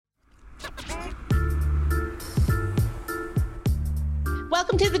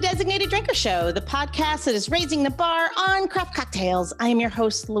Welcome to the Designated Drinker Show, the podcast that is raising the bar on craft cocktails. I am your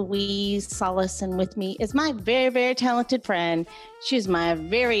host, Louise Solis, and with me is my very, very talented friend. She's my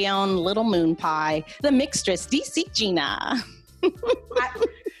very own little moon pie, the mixtress, DC Gina.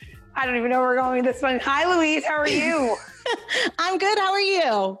 I don't even know where we're going with this one. Hi, Louise. How are you? I'm good. How are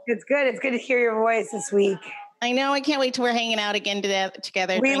you? It's good. It's good to hear your voice this week. I know. I can't wait till we're hanging out again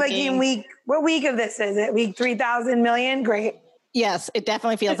together. We like in what week of this is it? Week 3,000 million? Great. Yes, it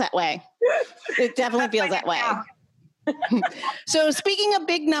definitely feels that way. It definitely feels that way. So speaking of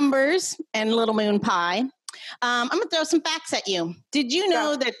big numbers and little moon pie, I'm going to throw some facts at you. Did you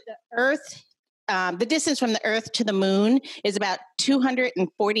know that the Earth, the distance from the Earth to the moon is about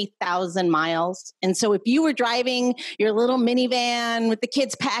 240,000 miles? And so if you were driving your little minivan with the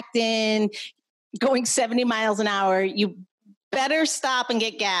kids packed in, going 70 miles an hour, you better stop and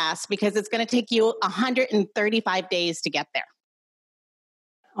get gas because it's going to take you 135 days to get there.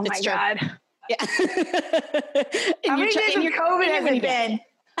 Oh my God. Yeah. How many days of COVID has it been?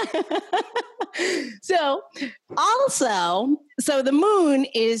 So the moon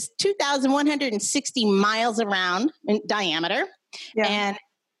is 2,160 around around in diameter. Yeah. And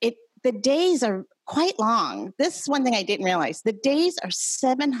the days are quite long. This is one thing I didn't realize. The days are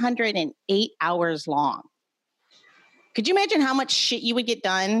 708 hours long. Could you imagine how much shit you would get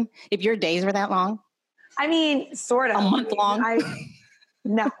done if your days were that long? I mean, sort of. A month long?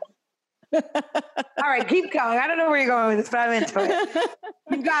 No. All right, keep going. I don't know where you're going with this, but I'm into it.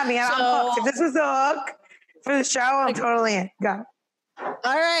 You got me. I'm hooked. If this was the hook for the show, I'm totally in. Go. All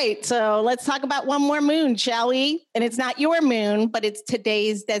right. So let's talk about one more moon, shall we? And it's not your moon, but it's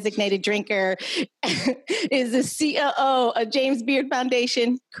today's designated drinker is the COO of James Beard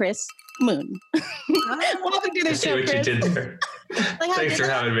Foundation, Kris Moon. Welcome to the show, see what Kris. you did there. Thanks for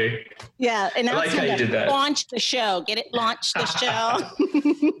having me. Yeah, and I like how you did that. Launch the show. Get it? Launch the show.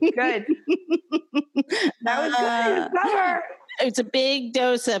 Good. That was good. Clever. It's a big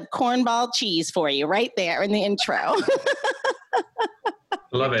dose of cornball cheese for you right there in the intro.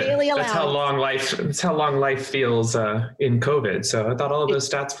 Love it. That's how long life feels in COVID. So I thought all of those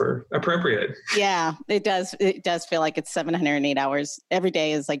stats were appropriate. Yeah, it does. It does feel like it's 708 hours. Every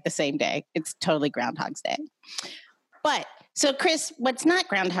day is like the same day. It's totally Groundhog's Day. But so, Kris, what's not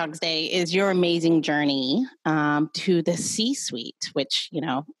Groundhog's Day is your amazing journey to the C-suite, which, you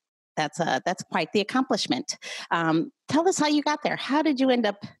know, that's quite the accomplishment. Tell us how you got there. How did you end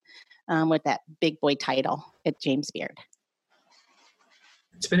up with that big boy title at James Beard?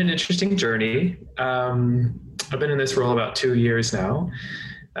 It's been an interesting journey. I've been in this role about 2 years now.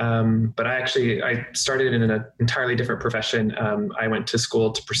 But I started in an entirely different profession. I went to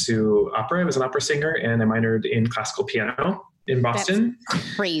school to pursue opera. I was an opera singer and I minored in classical piano in Boston.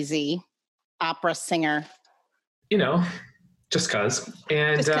 That's crazy. Opera singer. You know, just cause.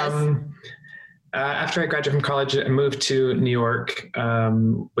 And after I graduated from college, I moved to New York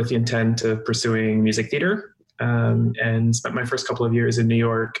with the intent of pursuing music theater and spent my first couple of years in New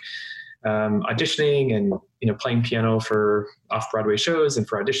York auditioning and, you know, playing piano for off-Broadway shows and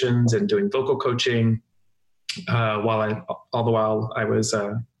for auditions and doing vocal coaching all the while I was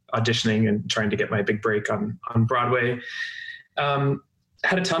auditioning and trying to get my big break on Broadway.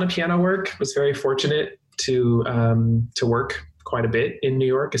 Had a ton of piano work, was very fortunate to work quite a bit in New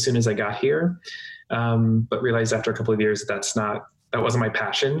York as soon as I got here, but realized after a couple of years that wasn't my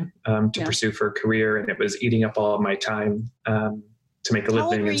passion to pursue for a career, and it was eating up all of my time to make a living. How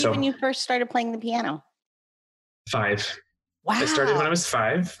old were you when you first started playing the piano? 5. Wow. I started when I was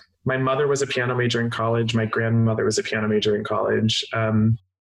 5. My mother was a piano major in college. My grandmother was a piano major in college. And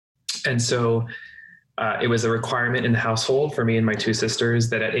so it was a requirement in the household for me and my 2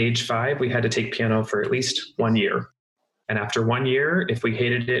 sisters that at age 5, we had to take piano for at least 1 year. And after 1 year, if we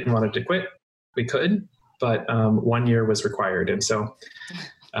hated it and wanted to quit, we could, but 1 year was required. And so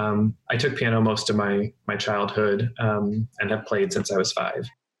I took piano most of my childhood and have played since I was 5.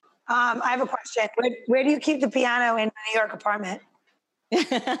 I have a question. Where do you keep the piano in the New York apartment?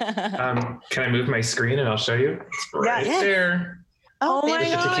 Can I move my screen and I'll show you? It's right there. Oh my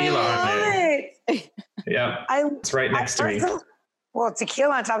God. There's tequila on there. Yeah, it's right next to me. Well,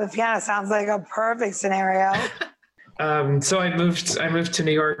 tequila on top of the piano sounds like a perfect scenario. So I moved to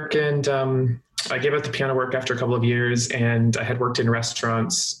New York and I gave up the piano work after a couple of years, and I had worked in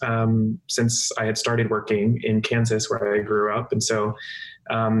restaurants since I had started working in Kansas where I grew up. And so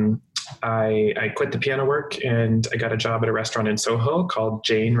I quit the piano work and I got a job at a restaurant in Soho called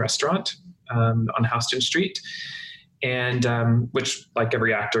Jane Restaurant on Houston Street. And which, like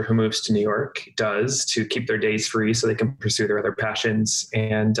every actor who moves to New York does to keep their days free so they can pursue their other passions,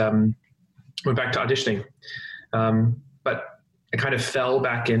 and went back to auditioning. But kind of fell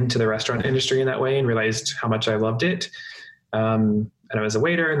back into the restaurant industry in that way and realized how much I loved it. And I was a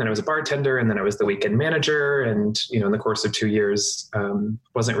waiter, and then I was a bartender, and then I was the weekend manager. And, in the course of 2 years,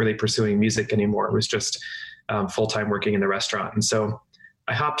 wasn't really pursuing music anymore. It was just full-time working in the restaurant. And so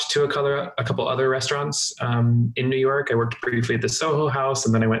I hopped to a couple other restaurants in New York. I worked briefly at the Soho House,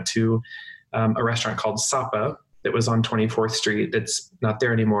 and then I went to a restaurant called Sapa that was on 24th Street. That's not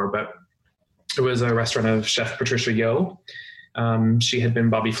there anymore, but it was a restaurant of Chef Patricia Yo. She had been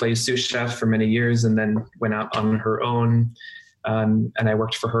Bobby Flay's sous chef for many years and then went out on her own. And I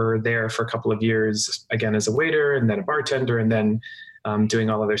worked for her there for a couple of years, again, as a waiter and then a bartender, and then doing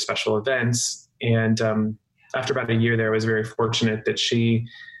all of their special events. And after about a year there, I was very fortunate that she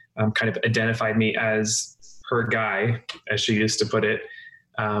kind of identified me as her guy, as she used to put it.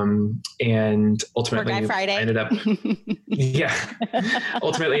 And ultimately I ended up,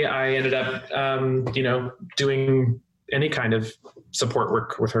 ultimately I ended up, doing any kind of support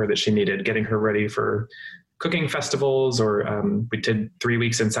work with her that she needed, getting her ready for cooking festivals, or we did 3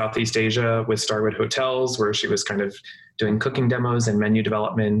 weeks in Southeast Asia with Starwood Hotels, where she was kind of doing cooking demos and menu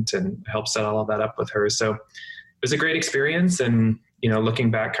development, and helped set all of that up with her. So it was a great experience. And, looking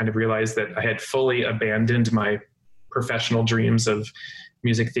back, kind of realized that I had fully abandoned my professional dreams of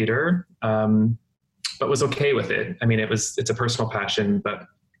music theater, but was okay with it. I mean, it's a personal passion, but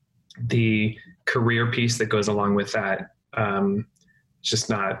the career piece that goes along with that,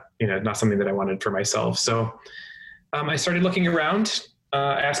 just not something that I wanted for myself. So I started looking around,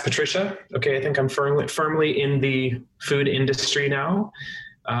 asked Patricia, okay, I think I'm firmly in the food industry now,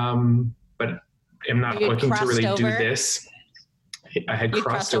 but I'm not looking to really do this. I had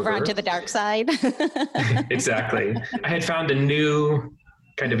crossed over onto the dark side. Exactly. I had found a new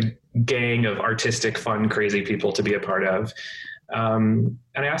kind of gang of artistic, fun, crazy people to be a part of. And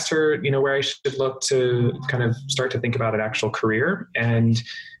I asked her, where I should look to kind of start to think about an actual career. And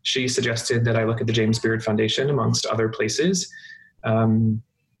she suggested that I look at the James Beard Foundation, amongst other places.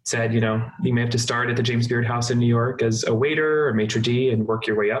 Said, you may have to start at the James Beard House in New York as a waiter or maitre d' and work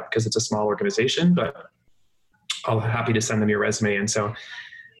your way up, because it's a small organization, but I'll be happy to send them your resume. And so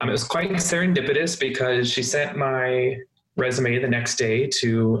it was quite serendipitous, because she sent my resume the next day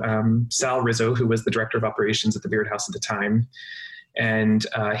to Sal Rizzo, who was the director of operations at the Beard House at the time. And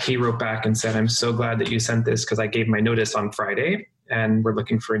he wrote back and said, I'm so glad that you sent this, because I gave my notice on Friday and we're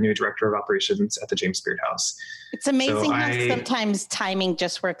looking for a new director of operations at the James Beard House. It's amazing how sometimes timing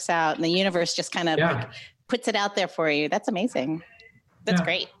just works out and the universe just kind of puts it out there for you. That's amazing. That's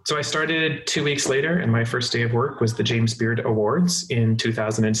great. So I started 2 weeks later, and my first day of work was the James Beard Awards in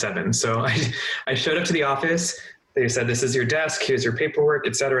 2007. So I showed up to the office. They said, this is your desk, here's your paperwork,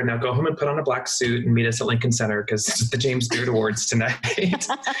 et cetera. Now go home and put on a black suit and meet us at Lincoln Center, because it's the James Beard Awards tonight.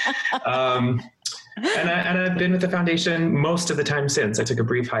 And I've been with the foundation most of the time since. I took a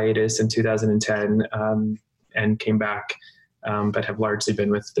brief hiatus in 2010 and came back, but have largely been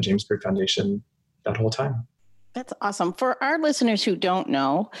with the James Beard Foundation that whole time. That's awesome. For our listeners who don't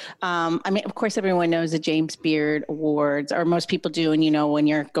know, of course, everyone knows the James Beard Awards, or most people do. And, when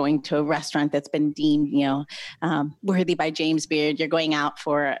you're going to a restaurant that's been deemed, worthy by James Beard, you're going out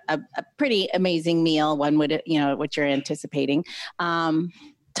for a pretty amazing meal. One would, what you're anticipating.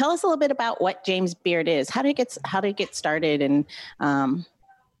 Tell us a little bit about what James Beard is. How did it get started, and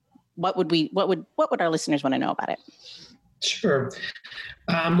what would our listeners want to know about it? Sure.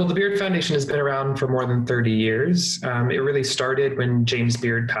 Well, the Beard Foundation has been around for more than 30 years. It really started when James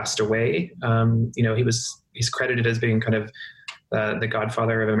Beard passed away. He's credited as being kind of the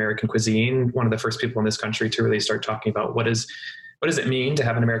godfather of American cuisine, one of the first people in this country to really start talking about what does it mean to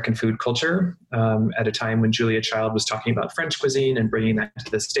have an American food culture, at a time when Julia Child was talking about French cuisine and bringing that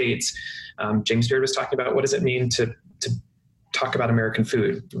to the States. James Beard was talking about what does it mean to talk about American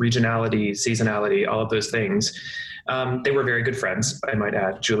food, regionality, seasonality, all of those things. They were very good friends, I might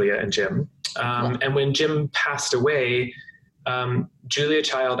add, Julia and Jim. And when Jim passed away, Julia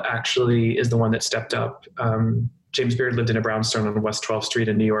Child actually is the one that stepped up. James Beard lived in a brownstone on West 12th Street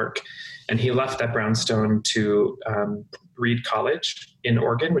in New York, and he left that brownstone to Reed College in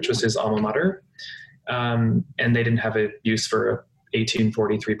Oregon, which was his alma mater. And they didn't have a use for a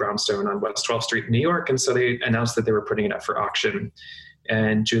 1843 brownstone on West 12th Street in New York. And so they announced that they were putting it up for auction.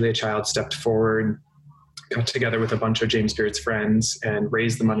 And Julia Child stepped forward, got together with a bunch of James Beard's friends, and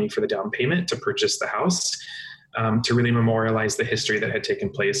raised the money for the down payment to purchase the house, to really memorialize the history that had taken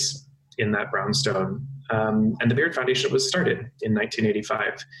place in that brownstone. And the Beard Foundation was started in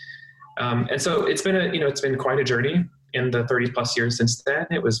 1985. And so it's been quite a journey in the 30 plus years since then.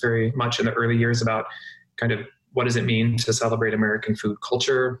 It was very much in the early years about kind of what does it mean to celebrate American food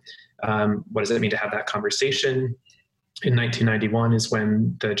culture? What does it mean to have that conversation? in 1991 is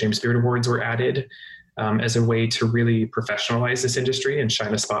when the James Beard Awards were added as a way to really professionalize this industry and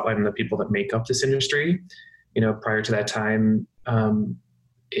shine a spotlight on the people that make up this industry. Prior to that time,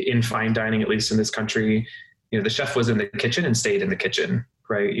 in fine dining, at least in this country, the chef was in the kitchen and stayed in the kitchen,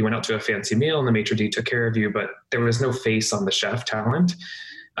 right? You went out to a fancy meal and the maitre d' took care of you, but there was no face on the chef talent.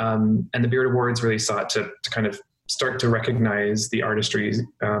 And the Beard Awards really sought to kind of start to recognize the artistry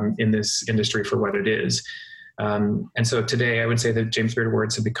in this industry for what it is. And so today I would say that James Beard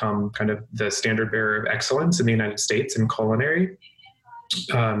Awards have become kind of the standard bearer of excellence in the United States in culinary.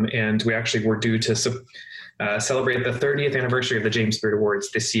 And we actually were due to celebrate the 30th anniversary of the James Beard Awards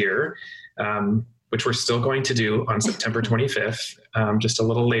this year, which we're still going to do on September 25th, just a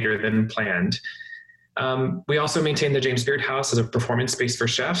little later than planned. We also maintain the James Beard House as a performance space for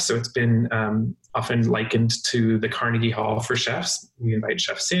chefs. So it's been often likened to the Carnegie Hall for chefs. We invite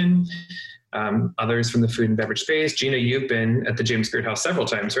chefs in, others from the food and beverage space. Gina, you've been at the James Beard House several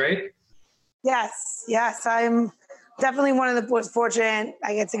times, right? Yes. I'm definitely one of the most fortunate.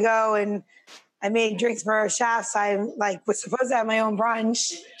 I get to go and I made drinks for chefs. I was supposed to have my own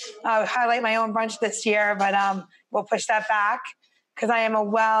brunch, highlight my own brunch this year, but we'll push that back because I am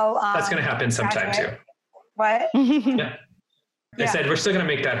that's going to happen sometime too. What? Yeah. I said we're still going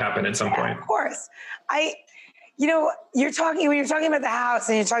to make that happen at some point. Of course. when you're talking about the house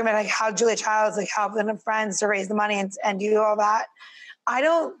and you're talking about how Julia Childs helped them and friends to raise the money and do all that. I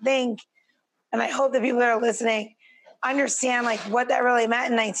don't think, and I hope that people that are listening understand what that really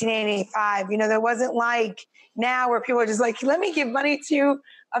meant in 1985. There wasn't like now where people are just let me give money to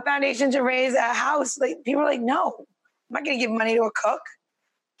a foundation to raise a house. People are no, I'm not going to give money to a cook.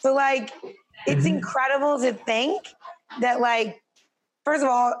 So it's incredible to think that first of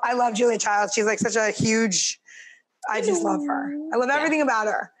all, I love Julia Childs. She's such a huge, I just love her. I love everything about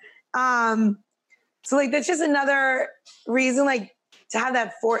her. So that's just another reason to have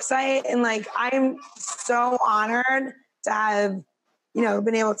that foresight. And I'm so honored to have,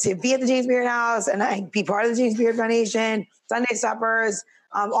 been able to be at the James Beard House and be part of the James Beard Foundation, Sunday suppers,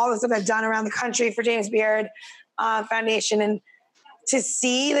 all the stuff I've done around the country for James Beard Foundation. And to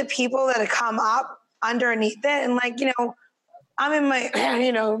see the people that have come up underneath it. And I'm in my,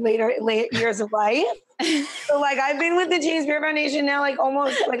 late years of life. So I've been with the James Beard Foundation now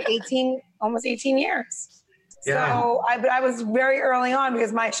almost 18 years. Yeah. So I was very early on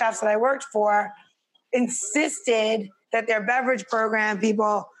because my chefs that I worked for insisted that their beverage program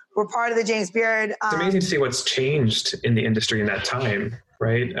people were part of the James Beard. It's amazing to see what's changed in the industry in that time,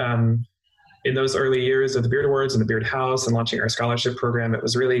 right? In those early years of the Beard Awards and the Beard House and launching our scholarship program, it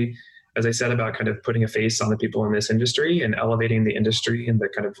was really, as I said, about kind of putting a face on the people in this industry and elevating the industry and the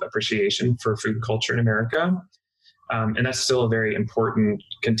kind of appreciation for food culture in America. And that's still a very important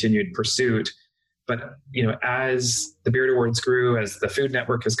continued pursuit. But, as the Beard Awards grew, as the Food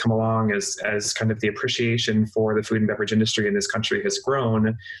Network has come along, as kind of the appreciation for the food and beverage industry in this country has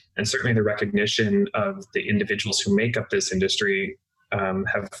grown, and certainly the recognition of the individuals who make up this industry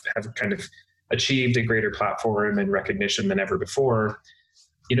have kind of achieved a greater platform and recognition than ever before,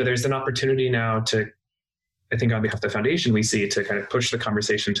 there's an opportunity now to, I think on behalf of the foundation, we see to kind of push the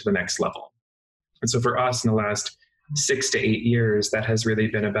conversation to the next level. And so for us in the last 6 to 8 years, that has really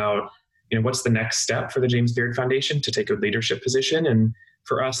been about, what's the next step for the James Beard Foundation to take a leadership position? And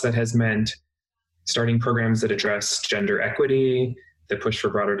for us, that has meant starting programs that address gender equity, that push for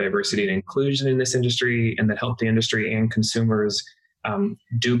broader diversity and inclusion in this industry, and that help the industry and consumers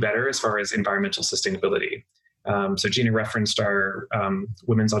do better as far as environmental sustainability. So Gina referenced our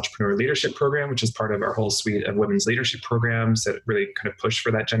Women's Entrepreneur Leadership Program, which is part of our whole suite of women's leadership programs that really kind of push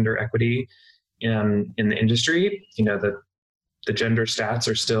for that gender equity in the industry. The gender stats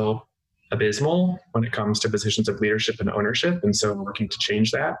are still abysmal when it comes to positions of leadership and ownership. And so we're working to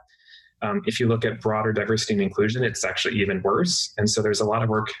change that. If you look at broader diversity and inclusion, it's actually even worse. And so there's a lot of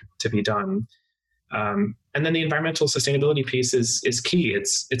work to be done. And then the environmental sustainability piece is key.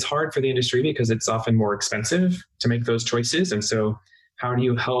 It's hard for the industry because it's often more expensive to make those choices. And so how do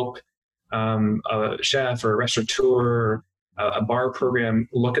you help a chef or a restaurateur, a bar program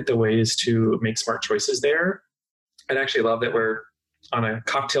look at the ways to make smart choices there? I'd actually love that we're on a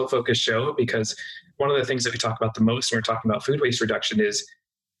cocktail focused show, because one of the things that we talk about the most when we're talking about food waste reduction is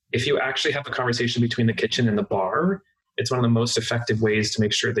if you actually have a conversation between the kitchen and the bar, it's one of the most effective ways to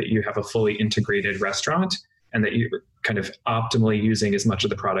make sure that you have a fully integrated restaurant and that you're kind of optimally using as much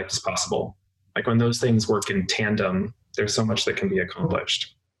of the product as possible. When those things work in tandem, there's so much that can be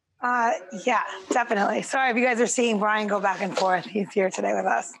accomplished. Yeah, definitely. Sorry if you guys are seeing Brian go back and forth. He's here today with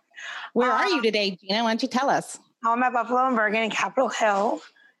us. Where are you today, Gina? Why don't you tell us? I'm at Buffalo and Bergen in Capitol Hill.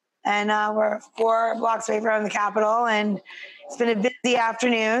 And we're 4 blocks away from the Capitol, and it's been a busy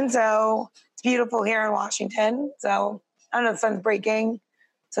afternoon. So it's beautiful here in Washington. So I don't know, the sun's breaking,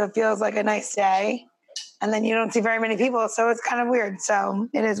 so it feels like a nice day. And then you don't see very many people, so it's kind of weird. So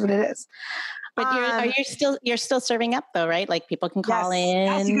it is what it is. But you're still serving up though, right? Like people can call in.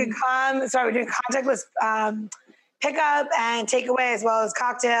 Yes, you can come. So we're doing contactless pickup and takeaway, as well as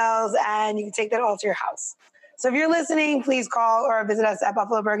cocktails, and you can take that all to your house. So if you're listening, please call or visit us at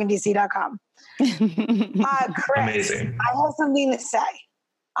buffaloburgandc.com. Kris, amazing. I have something to say.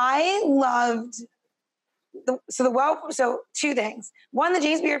 I loved so 2 things. One, the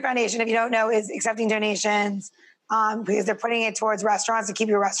James Beard Foundation, if you don't know, is accepting donations because they're putting it towards restaurants to keep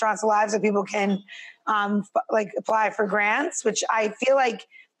your restaurants alive, so people can apply for grants. Which I feel like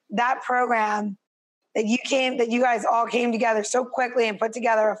that program that you guys all came together so quickly and put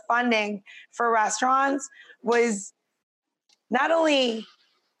together a funding for restaurants was not only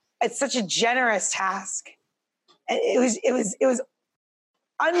it's such a generous task. It was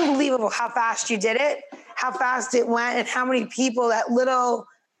unbelievable how fast you did it, how fast it went, and how many people that little,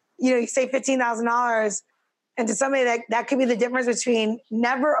 you say $15,000, and to somebody that could be the difference between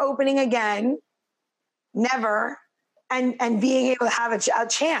never opening again, never, and being able to have a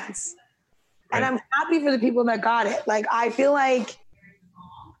chance. Right. And I'm happy for the people that got it. Like, I feel like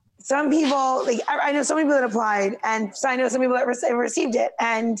some people, I know some people that applied, and I know some people that received it,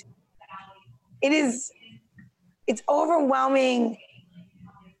 and it's overwhelming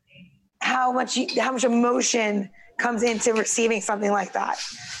how much emotion comes into receiving something like that.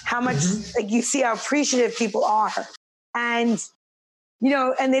 How much you see how appreciative people are, and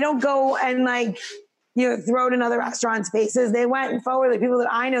and they don't go and throw it in other restaurants' faces. They went forward. The people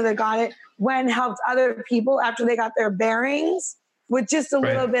that I know that got it went and helped other people after they got their bearings with just a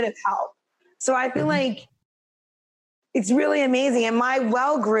little bit of help. So I feel like it's really amazing. And my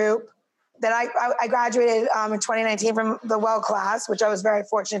Well group that I graduated in 2019 from the Well class, which I was very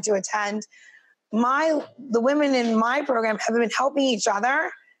fortunate to attend. The women in my program have been helping each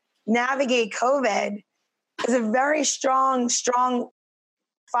other navigate COVID. It's a very strong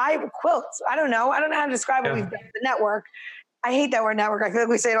fiber quilts. I don't know how to describe what we've done. The network. I hate that word network. I feel like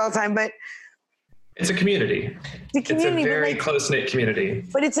we say it all the time, but it's a community. It's a very close-knit community.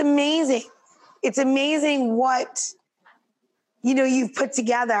 But it's amazing. It's amazing what you've put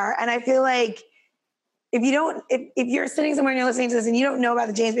together. And I feel like if you're sitting somewhere and you're listening to this and you don't know about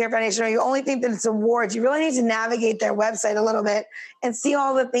the James Beard Foundation, or you only think that it's awards, you really need to navigate their website a little bit and see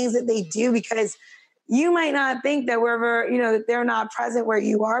all the things that they do, because you might not think that that they're not present where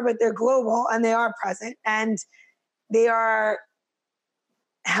you are, but they're global and they are present, and they are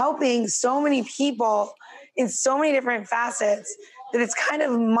helping so many people in so many different facets that it's kind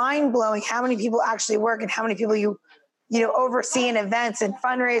of mind-blowing how many people actually work and how many people you oversee in events and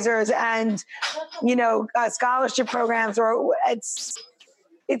fundraisers and, scholarship programs, or it's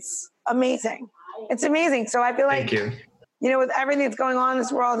amazing. It's amazing. So I feel like, thank you. With everything that's going on in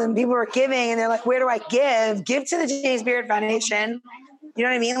this world and people are giving and they're like, where do I give? Give to the James Beard Foundation. You know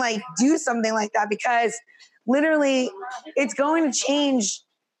what I mean? Like, do something like that, because literally it's going to change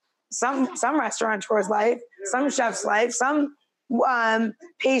some restaurateur's life, some chef's life, some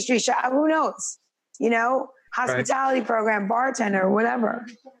pastry chef, who knows, hospitality program, bartender, whatever.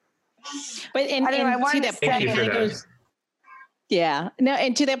 But I wanted to say, yeah, no,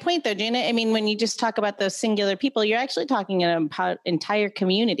 and to that point though, Gina, I mean, when you just talk about those singular people, you're actually talking about entire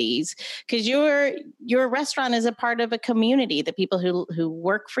communities, because your restaurant is a part of a community. The people who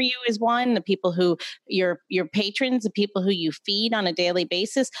work for you is one, the people who your patrons, the people who you feed on a daily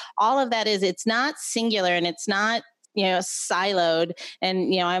basis, all of that it's not singular and it's not siloed,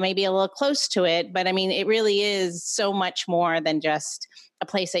 and I may be a little close to it, but I mean, it really is so much more than just a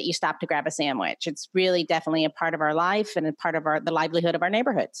place that you stop to grab a sandwich. It's really definitely a part of our life and a part of the livelihood of our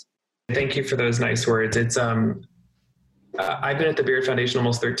neighborhoods. Thank you for those nice words. It's I've been at the Beard Foundation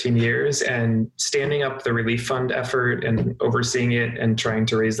almost 13 years, and standing up the relief fund effort and overseeing it and trying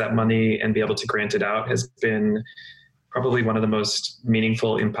to raise that money and be able to grant it out has been probably one of the most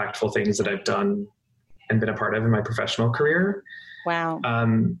meaningful, impactful things that I've done and been a part of in my professional career. Wow.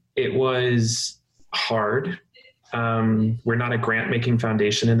 It was hard. We're not a grant-making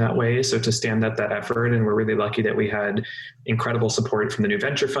foundation in that way. So to stand up that effort, and we're really lucky that we had incredible support from the New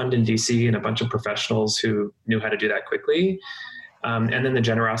Venture Fund in DC and a bunch of professionals who knew how to do that quickly. And then the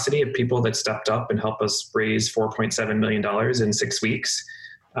generosity of people that stepped up and helped us raise $4.7 million in 6 weeks,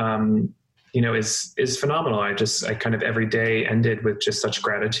 is phenomenal. I kind of every day ended with just such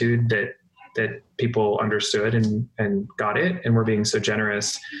gratitude that people understood and got it, and were being so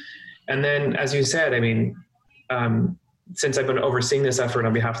generous. And then, as you said, I mean, since I've been overseeing this effort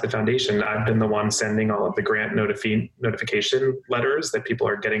on behalf of the foundation, I've been the one sending all of the grant notification letters that people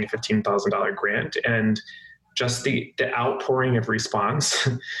are getting a $15,000 grant, and just the outpouring of response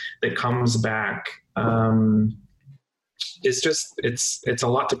that comes back. It's a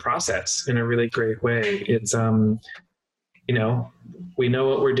lot to process in a really great way. It's, we know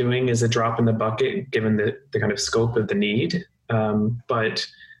what we're doing is a drop in the bucket given the kind of scope of the need.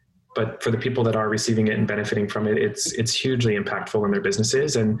 But for the people that are receiving it and benefiting from it, it's hugely impactful in their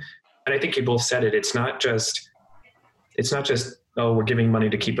businesses. And I think you both said it. It's not just, oh, we're giving money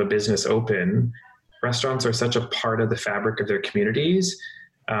to keep a business open. Restaurants are such a part of the fabric of their communities.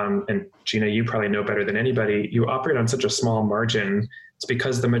 And Gina, you probably know better than anybody, you operate on such a small margin. It's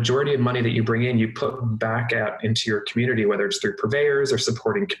because the majority of money that you bring in, you put back out into your community, whether it's through purveyors or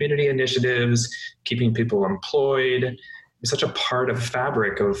supporting community initiatives, keeping people employed. It's such a part of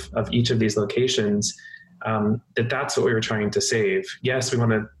fabric of each of these locations that's what we were trying to save. Yes, we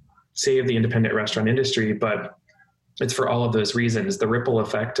want to save the independent restaurant industry, but it's for all of those reasons. The ripple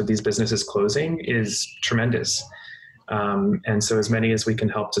effect of these businesses closing is tremendous. And so as many as we can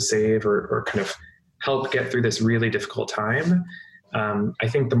help to save or kind of help get through this really difficult time, I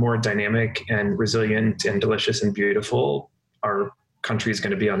think the more dynamic and resilient and delicious and beautiful our country is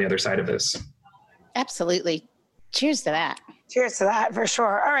going to be on the other side of this. Absolutely. Cheers to that. Cheers to that, for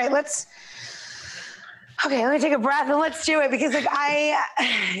sure. All right, let me take a breath and let's do it, because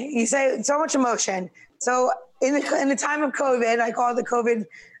you say so much emotion. So in the time of COVID,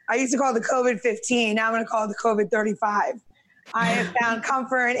 I used to call it the COVID-15. Now I'm going to call it the COVID-35. I have found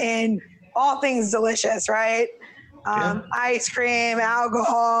comfort in all things delicious, right? Ice cream,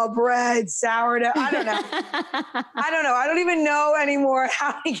 alcohol, bread, sourdough. I don't know. I don't even know anymore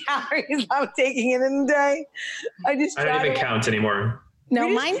how many calories I'm taking in a day. I don't even count anymore. No,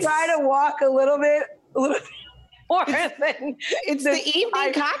 mine try to walk a little bit more than it's the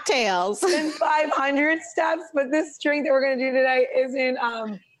evening cocktails and 500 steps. But this drink that we're going to do today isn't.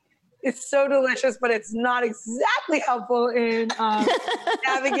 It's so delicious, but it's not exactly helpful in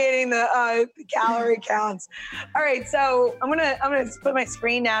navigating the calorie counts. All right, so I'm gonna put my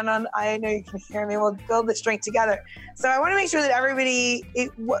screen down on. I know you can hear me. We'll build this drink together. So I want to make sure that everybody.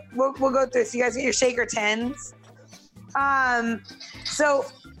 We'll go through. So you guys get your shaker tins. So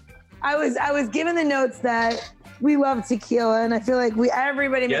I was given the notes that we love tequila, and I feel like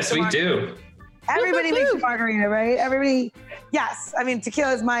everybody. Yes, we do. Everybody makes a margarita, right? Everybody, yes. I mean,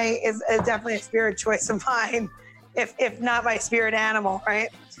 tequila is definitely a spirit choice of mine, if not my spirit animal, right?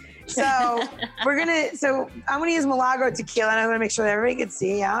 So I'm gonna use Milagro tequila, and I'm gonna make sure that everybody can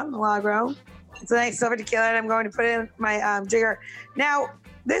see. Yeah, Milagro. It's a nice silver tequila, and I'm going to put it in my jigger. Now,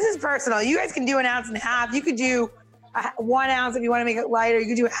 this is personal. You guys can do 1.5 ounces. You could do 1 ounce if you want to make it lighter. You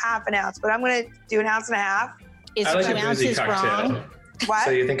could do 1/2 ounce, but I'm gonna do 1.5 ounces. Is I like 2 a boozy ounces cocktail. wrong? What?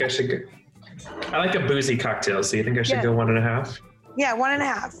 So you think I should go? I like a boozy cocktail, so you think I should go 1.5? Yeah,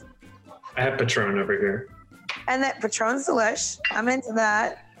 1.5. I have Patron over here. And that Patron's delish. I'm into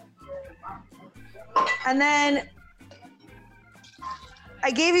that. And then I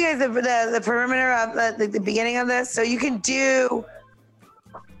gave you guys the perimeter of the beginning of this. So you can do,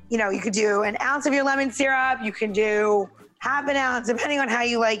 you could do 1 ounce of your lemon syrup. You can do 1/2 ounce, depending on how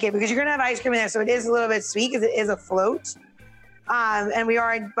you like it, because you're going to have ice cream in there. So it is a little bit sweet because it is a float. And we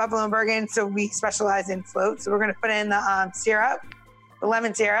are in Buffalo and Bergen, so we specialize in floats. So we're going to put in the syrup, the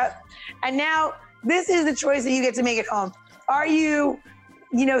lemon syrup. And now this is the choice that you get to make at home. Are you,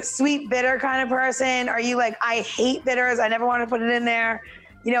 sweet, bitter kind of person? Are you like, I hate bitters, I never want to put it in there,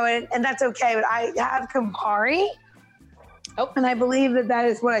 and that's okay. But I have Campari. Oh, and I believe that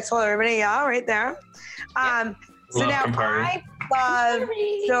is what I told everybody. Yeah, right there. So now Campari.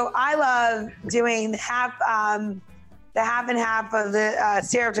 I love doing half and half of the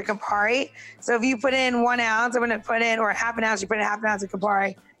syrup to Campari. So if you put in 1 ounce, I'm going to put in, or 1/2 ounce, you put in 1/2 ounce of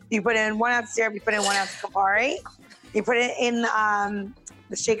Campari. You put in 1 ounce syrup, you put in 1 ounce of Campari. You put it in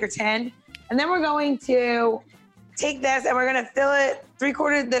the shaker tin. And then we're going to take this and we're going to fill it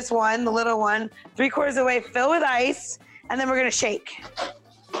 3/4 this one, the little one, 3/4 of the way, fill with ice, and then we're going to shake.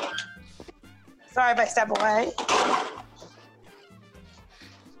 Sorry if I step away.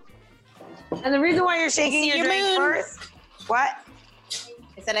 And the reason why you're shaking your drink first, what?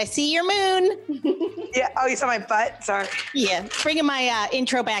 I said, I see your moon. Yeah. Oh, you saw my butt? Sorry. Yeah. Bringing my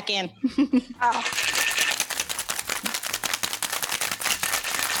intro back in. Oh.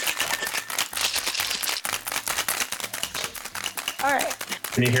 All right.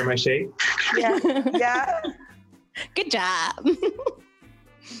 Can you hear my shake? Yeah. Yeah. Good job.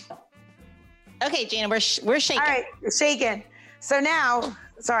 Okay, Gina, we're shaking. All right, we're shaking. So now,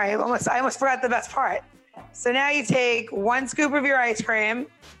 sorry, I almost forgot the best part. So now you take 1 scoop of your ice cream.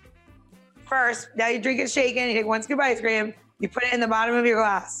 First, now you drink it shaken. You take 1 scoop of ice cream. You put it in the bottom of your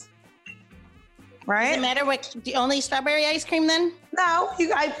glass. Right? Does it matter what, only strawberry ice cream then? No,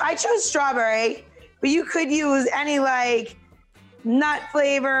 I chose strawberry, but you could use any like nut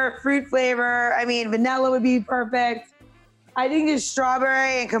flavor, fruit flavor. I mean, vanilla would be perfect. I think just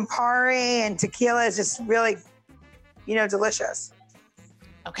strawberry and Campari and tequila is just really, delicious.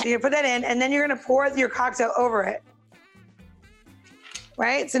 Okay. So you put that in, and then you're gonna pour your cocktail over it.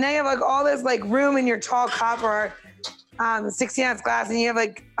 Right? So now you have like all this like room in your tall cup or 16-ounce glass, and you have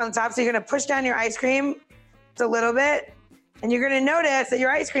like on top. So you're gonna push down your ice cream just a little bit, and you're gonna notice that your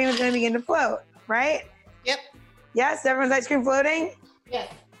ice cream is gonna begin to float. Right? Yep. Yes, everyone's ice cream floating?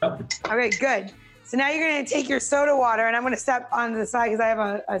 Yes. Okay, good. So now you're gonna take your soda water, and I'm gonna step onto the side because I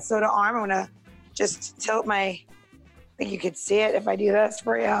have a soda arm. I'm gonna just tilt I think you could see it if I do this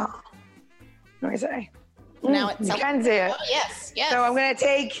for you. What do I say? Now it's you can see it. Oh, yes, yes. So I'm gonna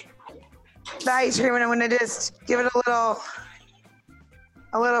take the ice cream and I'm gonna just give it a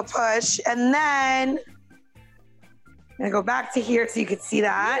little push, and then I'm gonna go back to here so you can see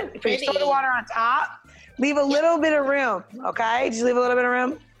that. Put your soda water on top. Leave a little bit of room, okay? Just leave a little bit of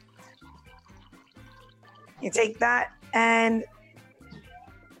room. You take that and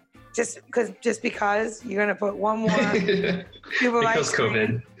just because you're gonna put one more cube of ice cream.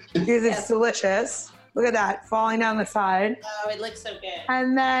 COVID. Because it's delicious. Look at that falling down the side. Oh, it looks so good.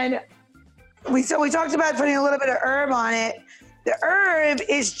 And then we talked about putting a little bit of herb on it. The herb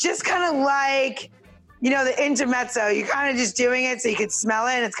is just kind of like, the intermezzo. You're kind of just doing it so you can smell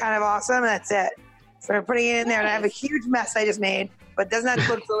it, and it's kind of awesome. And that's it. So we're putting it in there, and I have a huge mess I just made, but doesn't that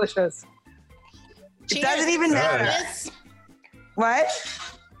look delicious? It doesn't even matter. What?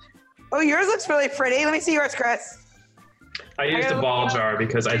 Oh, yours looks really pretty. Let me see yours, Kris. I used a ball jar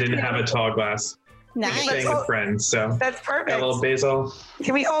because I didn't have a tall glass. Nice. Staying with friends, so that's perfect. Got a little basil.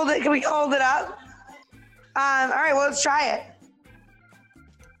 Can we hold it? Can we hold it up? All right. Well, let's try it.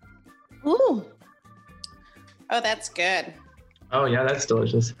 Ooh. Oh, that's good. Oh yeah, that's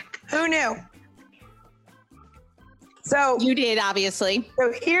delicious. Who knew? So You did, obviously.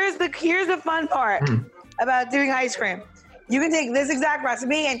 So here's the fun part about doing ice cream. You can take this exact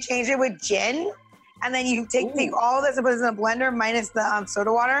recipe and change it with gin, and then you take all this and put it in a blender minus the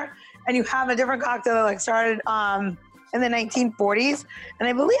soda water, and you have a different cocktail that started in the 1940s, and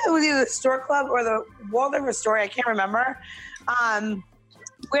I believe it was either the Store Club or the Waldorf Astoria, I can't remember,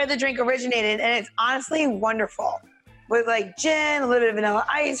 where the drink originated, and it's honestly wonderful with like gin, a little bit of vanilla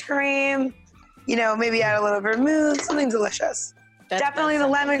ice cream. Maybe add a little vermouth, something delicious. Definitely the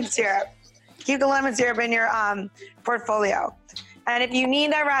lemon syrup. Keep the lemon syrup in your portfolio. And if you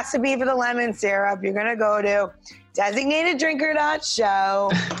need that recipe for the lemon syrup, you're going to go to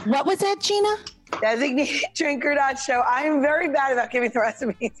designateddrinker.show. What was that, Gina? Designateddrinker.show. I am very bad about giving the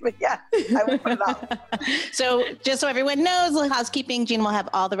recipes, but yeah, I will put it up. So just so everyone knows, housekeeping, Gina will have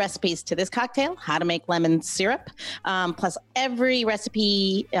all the recipes to this cocktail, how to make lemon syrup, plus every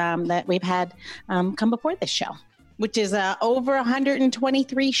recipe that we've had come before this show, which is over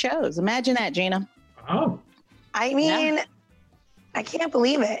 123 shows. Imagine that, Gina. Oh. I mean, I can't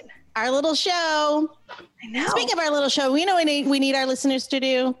believe it. Our little show. I know. Speaking of our little show, we need our listeners to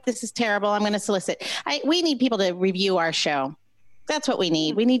do. This is terrible. I'm going to solicit. We need people to review our show. That's what we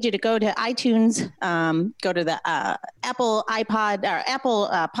need. We need you to go to iTunes, go to the Apple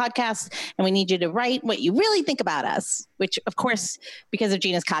Podcasts, and we need you to write what you really think about us, which, of course, because of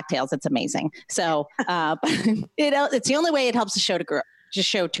Gina's cocktails, it's amazing. So it's the only way it helps the show to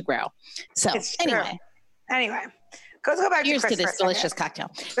grow. So Anyway. Let's go back Here's to Kris this delicious cocktail.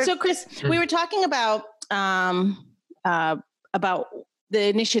 So, Kris, we were talking about the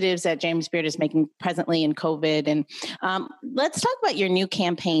initiatives that James Beard is making presently in COVID, and let's talk about your new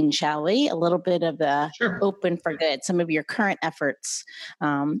campaign, shall we? A little bit of the Open for Good, some of your current efforts,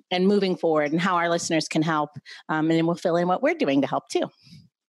 and moving forward, and how our listeners can help, and then we'll fill in what we're doing to help too.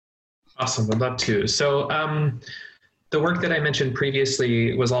 Awesome, I'd love to. So. The work that I mentioned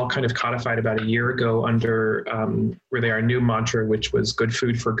previously was all kind of codified about a year ago under really our new mantra, which was good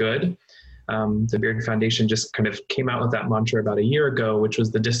food for good. The Beard Foundation just kind of came out with that mantra about a year ago, which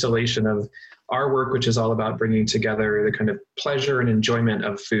was the distillation of our work, which is all about bringing together the kind of pleasure and enjoyment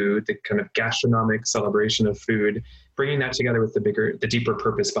of food, the kind of gastronomic celebration of food, bringing that together with the deeper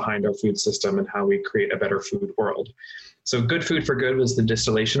purpose behind our food system and how we create a better food world. So good food for good was the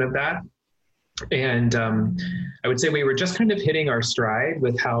distillation of that. And I would say we were just kind of hitting our stride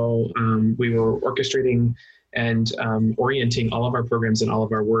with how we were orchestrating and orienting all of our programs and all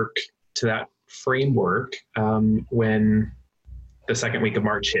of our work to that framework when the second week of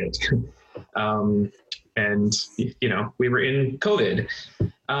March hit. and, we were in COVID.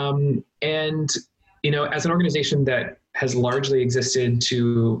 And, as an organization that has largely existed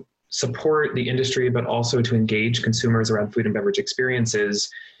to support the industry, but also to engage consumers around food and beverage experiences,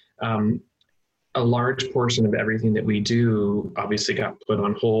 a large portion of everything that we do obviously got put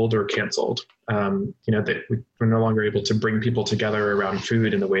on hold or canceled. That we're no longer able to bring people together around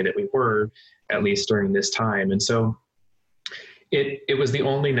food in the way that we were, at least during this time. And so it was the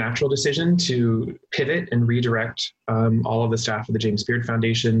only natural decision to pivot and redirect all of the staff of the James Beard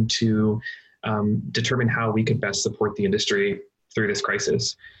Foundation to determine how we could best support the industry through this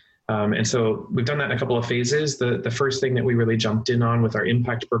crisis. And so we've done that in a couple of phases. The first thing that we really jumped in on with our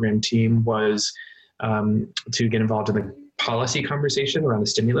impact program team was to get involved in the policy conversation around the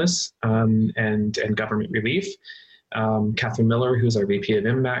stimulus and government relief. Catherine Miller, who's our VP of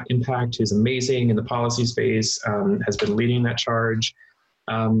Impact, who's amazing in the policy space, has been leading that charge.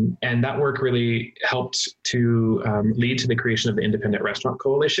 And that work really helped to lead to the creation of the Independent Restaurant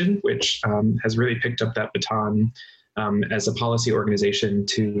Coalition, which has really picked up that baton as a policy organization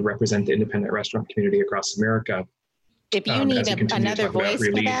to represent the independent restaurant community across America. If you need another voice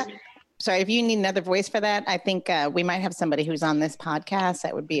for that, if you need another voice for that, I think we might have somebody who's on this podcast.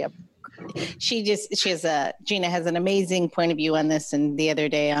 That would be Gina has an amazing point of view on this. And the other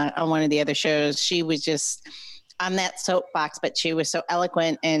day on one of the other shows, she was just on that soapbox, but she was so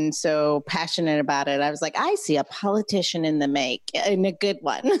eloquent and so passionate about it. I was like, I see a politician in the make, and a good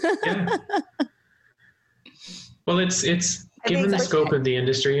one. Yeah. Well, it's given the scope of the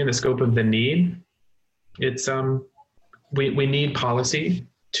industry and the scope of the need, it's we need policy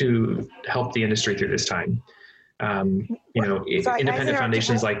to help the industry through this time. Independent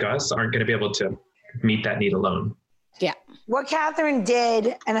foundations like us aren't going to be able to meet that need alone. Yeah. What Catherine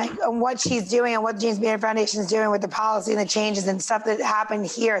did and what she's doing and what the James Beard Foundation is doing with the policy and the changes and stuff that happened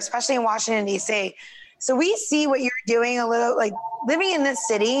here, especially in Washington, D.C. So we see what you're doing a little, like living in this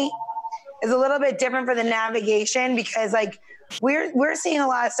city is a little bit different for the navigation, because like we're seeing a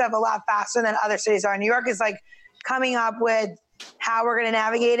lot of stuff a lot faster than other cities are. New York is like coming up with how we're going to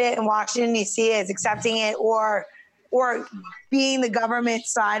navigate it, and Washington, D.C. is accepting it or being the government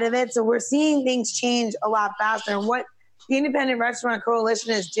side of it. So we're seeing things change a lot faster. And what the Independent Restaurant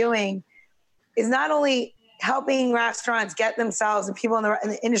Coalition is doing is not only helping restaurants get themselves and people in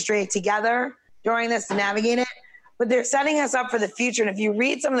the industry together during this to navigate it, but they're setting us up for the future. And if you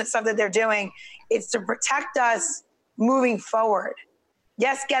read some of the stuff that they're doing, it's to protect us moving forward.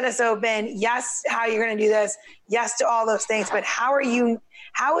 Yes, get us open. Yes, how you're going to do this. Yes to all those things. But how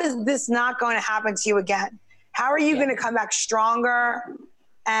is this not going to happen to you again? How are you going to come back stronger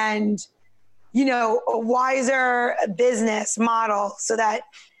and, a wiser business model so that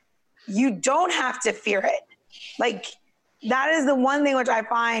you don't have to fear it? Like, that is the one thing which I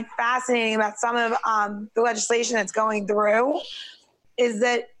find fascinating about some of the legislation that's going through is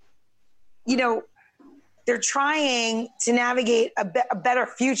that, they're trying to navigate a better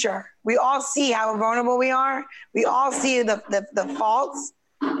future. We all see how vulnerable we are. We all see the faults.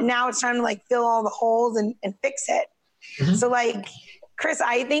 And now it's time to like fill all the holes and fix it. Mm-hmm. So like, Kris,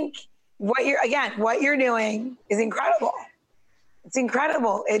 I think what you're doing is incredible. It's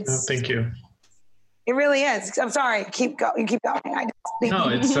incredible. Thank you. It really is. I'm sorry. Keep going.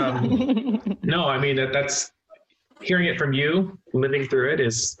 That's hearing it from you, living through it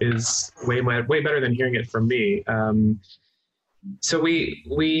is way better than hearing it from me. So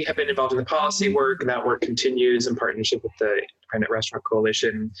we have been involved in the policy work, and that work continues in partnership with the Independent Restaurant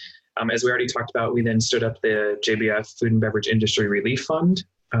Coalition. As we already talked about, we then stood up the JBF Food and Beverage Industry Relief Fund,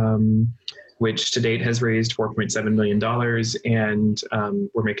 which to date has raised $4.7 million, and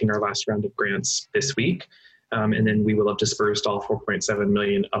we're making our last round of grants this week. And then we will have dispersed all $4.7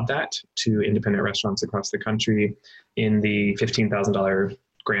 million of that to independent restaurants across the country in the $15,000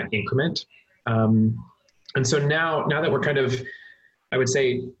 grant increment. And so now that we're kind of, I would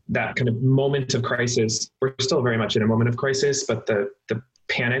say that kind of moment of crisis, we're still very much in a moment of crisis, but the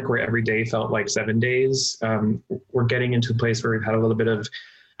panic where every day felt like 7 days, we're getting into a place where we've had a little bit of,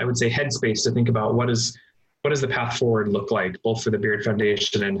 I would say, headspace to think about what does the path forward look like, both for the Beard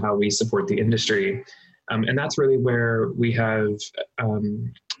Foundation and how we support the industry. And that's really where we have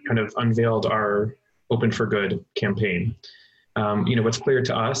kind of unveiled our Open for Good campaign. What's clear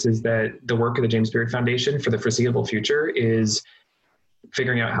to us is that the work of the James Beard Foundation for the foreseeable future is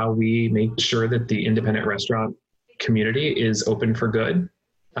figuring out how we make sure that the independent restaurant community is open for good.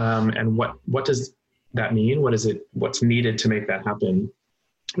 And what does that mean? What's needed to make that happen?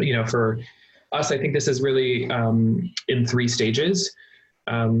 For us, I think this is really in 3 stages.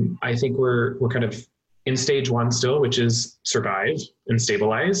 I think we're kind of in stage 1 still, which is survive and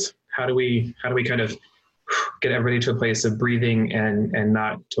stabilize. How do we kind of get everybody to a place of breathing and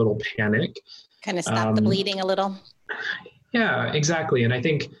not total panic. Kind of stop the bleeding a little. Yeah, exactly. And I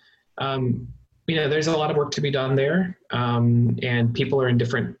think, there's a lot of work to be done there. And people are in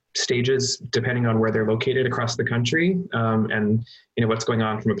different stages depending on where they're located across the country. And what's going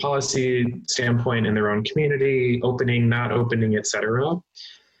on from a policy standpoint in their own community, opening, not opening, et cetera.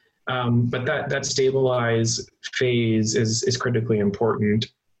 But that stabilize phase is critically important,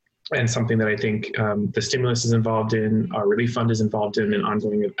 and something that I think the stimulus is involved in, our relief fund is involved in, and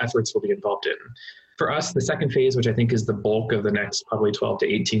ongoing efforts will be involved in. For us, the second phase, which I think is the bulk of the next probably 12 to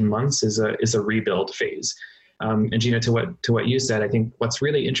 18 months, is a rebuild phase. And Gina, to what you said, I think what's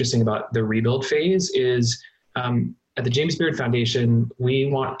really interesting about the rebuild phase is at the James Beard Foundation, we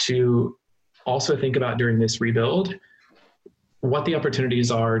want to also think about during this rebuild what the opportunities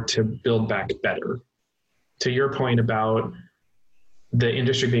are to build back better. To your point about the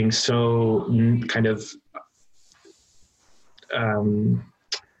industry being so kind of,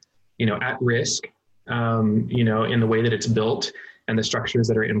 at risk, in the way that it's built and the structures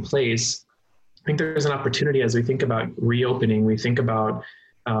that are in place, I think there's an opportunity as we think about reopening, we think about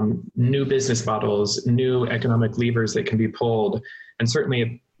new business models, new economic levers that can be pulled. And certainly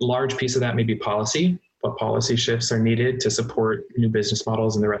a large piece of that may be policy. What policy shifts are needed to support new business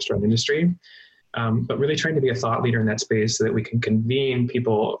models in the restaurant industry. But really trying to be a thought leader in that space so that we can convene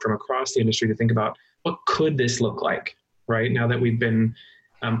people from across the industry to think about what could this look like, right? Now that we've been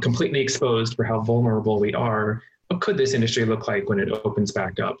completely exposed for how vulnerable we are, what could this industry look like when it opens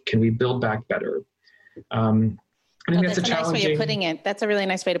back up? Can we build back better? I think that's a challenging... nice way of putting it. That's a really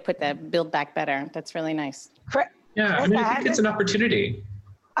nice way to put that, build back better. That's really nice. Yeah, I think it's an opportunity.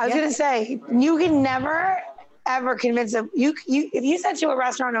 I was going to say, you can never, ever convince them. If you said to a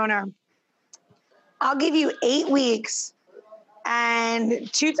restaurant owner, I'll give you 8 weeks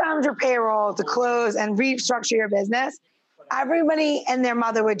and 2 times your payroll to close and restructure your business, everybody and their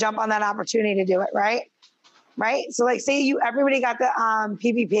mother would jump on that opportunity to do it, right? Right? So like say everybody got the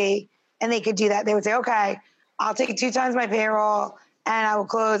PPP and they could do that. They would say, okay, I'll take 2 times my payroll and I will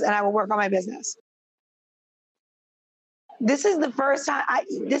close and I will work on my business. This is the first time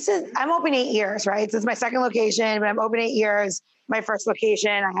I'm open 8 years, right? So it's my second location, but I'm open 8 years. My first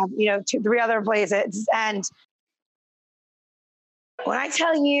location, I have, 2, 3 other places. And when I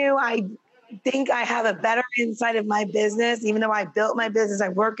tell you, I think I have a better insight of my business, even though I built my business, I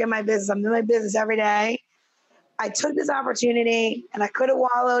work in my business, I'm in my business every day. I took this opportunity and I could have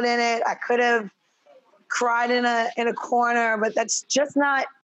wallowed in it. I could have cried in a corner, but that's just not,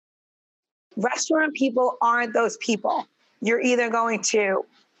 restaurant people aren't those people. You're either going to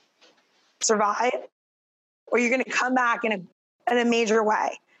survive or you're going to come back in a major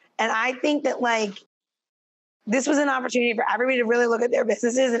way. And I think that this was an opportunity for everybody to really look at their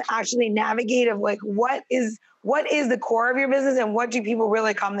businesses and actually navigate of what is the core of your business and what do people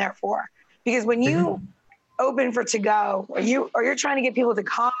really come there for? Because when you open for to-go or you're trying to get people to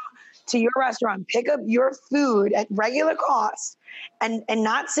come to your restaurant, pick up your food at regular cost and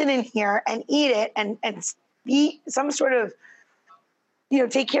not sit in here and eat it and be some sort of,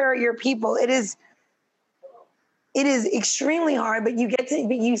 take care of your people. It is extremely hard, but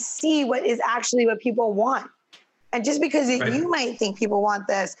you see what is actually what people want. And just because you might think people want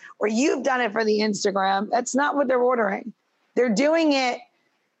this, or you've done it for the Instagram, that's not what they're ordering. They're doing it.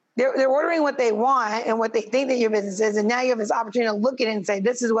 They're ordering what they want and what they think that your business is. And now you have this opportunity to look at it and say,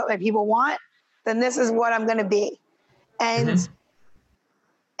 this is what my people want, then this is what I'm going to be. And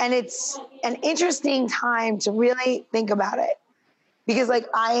it's an interesting time to really think about it. Because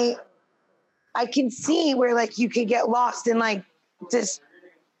I can see where you could get lost in just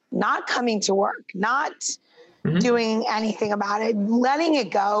not coming to work, not doing anything about it, letting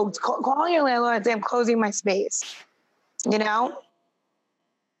it go, calling your landlord and say, I'm closing my space, And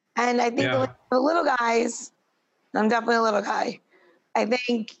I think the little guys, I'm definitely a little guy. I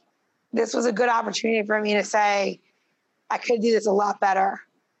think this was a good opportunity for me to say, I could do this a lot better,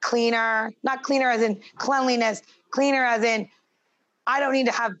 cleaner, not cleaner as in cleanliness, cleaner as in, I don't need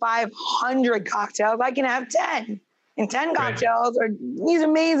to have 500 cocktails. I can have 10. And 10 cocktails or these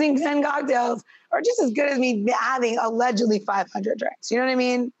amazing 10 cocktails are just as good as me having allegedly 500 drinks. You know what I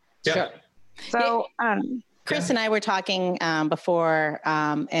mean? Yeah. Sure. So, I don't know. Kris and I were talking before,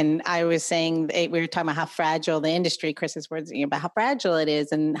 and I was saying, we were talking about how fragile the industry, Kris's words, about how fragile it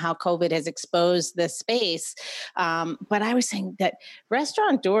is and how COVID has exposed this space. But I was saying that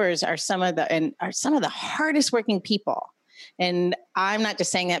restaurateurs are some of the hardest working people. And I'm not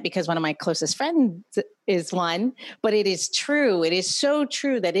just saying that because one of my closest friends is one, but it is true. It is so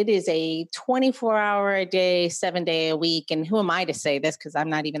true that it is a 24-hour a day, 7-day a week. And who am I to say this? Because I'm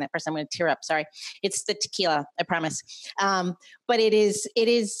not even that person. I'm going to tear up. Sorry. It's the tequila, I promise. But it is,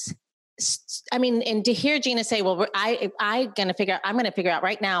 I mean, and to hear Gina say, well, I'm going to figure out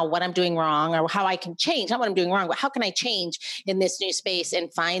right now what I'm doing wrong or how I can change, not what I'm doing wrong, but how can I change in this new space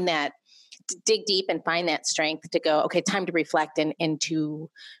and find that, dig deep and find that strength to go, okay, time to reflect and to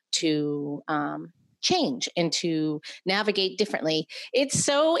change and to navigate differently. It's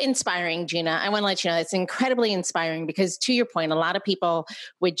so inspiring, Gina. I want to let you know it's incredibly inspiring because to your point, a lot of people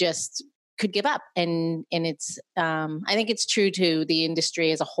could give up. And it's, I think it's true to the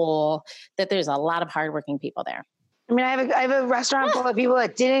industry as a whole that there's a lot of hardworking people there. I mean, I have a restaurant full of people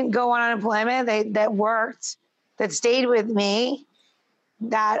that didn't go on unemployment, that worked, that stayed with me,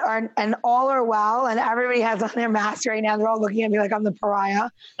 that are, and all are well. And everybody has on their mask right now. They're all looking at me like I'm the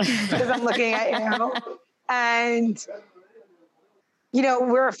pariah because I'm looking at you. And, you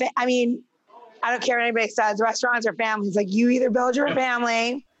know, I mean, I don't care what anybody says, restaurants are families. Like you either build your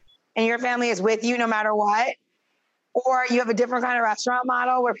family and your family is with you no matter what, or you have a different kind of restaurant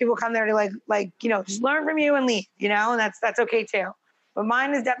model where people come there to like, you know, just learn from you and leave, you know, and that's okay too. But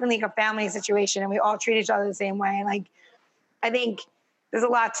mine is definitely like a family situation and we all treat each other the same way. And like, I think there's a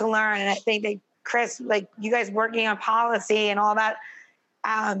lot to learn. And I think that Kris, like you guys working on policy and all that,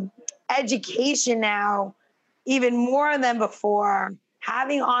 education now, even more than before,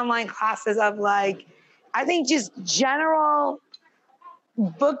 having online classes of like, I think just general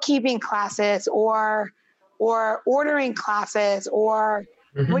bookkeeping classes or ordering classes or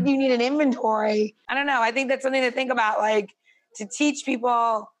what you need in inventory. I don't know. I think that's something to think about, like to teach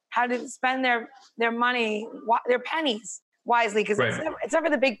people how to spend their money, their pennies wisely. Because it's never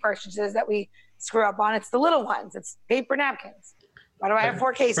the big purchases that we screw up on. It's the little ones. It's paper napkins. Why do I have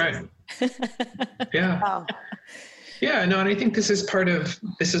 4 cases? Right. Yeah. Yeah, no, and I think this is part of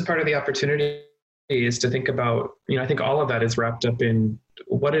the opportunity is to think about, you know, I think all of that is wrapped up in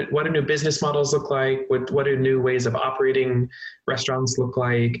what do new business models look like? What do new ways of operating restaurants look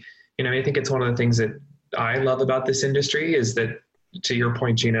like? You know, I think it's one of the things that I love about this industry is that, to your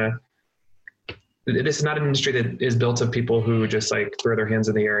point, Gina, this is not an industry that is built of people who just like throw their hands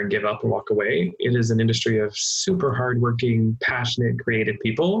in the air and give up and walk away. It is an industry of super hardworking, passionate, creative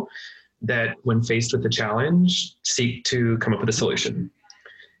people that when faced with the challenge, seek to come up with a solution.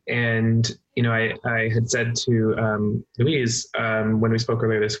 And, you know, I had said to Louise when we spoke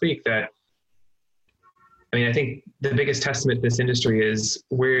earlier this week that, I mean, I think the biggest testament to this industry is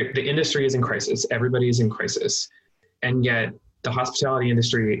where the industry is in crisis. Everybody is in crisis. And yet the hospitality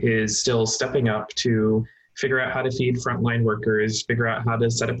industry is still stepping up to figure out how to feed frontline workers, figure out how to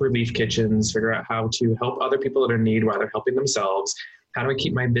set up relief kitchens, figure out how to help other people that are in need while they're helping themselves. How do I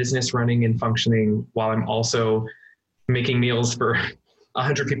keep my business running and functioning while I'm also making meals for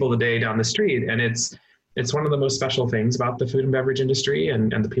 100 people a day down the street? And it's one of the most special things about the food and beverage industry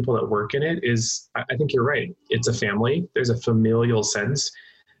and the people that work in it is, I think you're right. It's a family. There's a familial sense.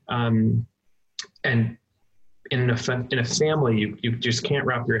 And in a family, you just can't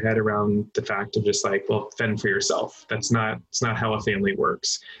wrap your head around the fact of just like, well, fend for yourself. It's not how a family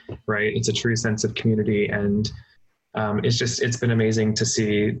works, right? It's a true sense of community. And it's been amazing to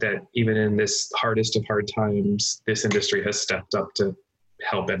see that even in this hardest of hard times, this industry has stepped up to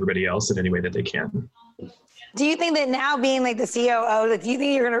help everybody else in any way that they can. Do you think that now being like the COO, like, do you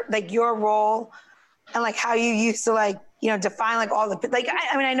think you're going to like your role and like how you used to like, you know, define like all the, like,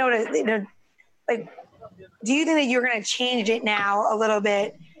 I mean, I know that, you know, like, do you think that you're going to change it now a little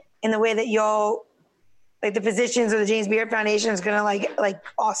bit in the way that you'll, like the physicians or the James Beard Foundation is going to like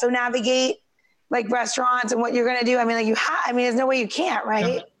also navigate like restaurants and what you're going to do? I mean, like there's no way you can't,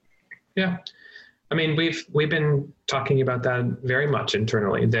 right? Yeah. I mean, we've been talking about that very much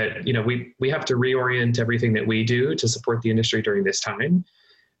internally that, you know, we have to reorient everything that we do to support the industry during this time.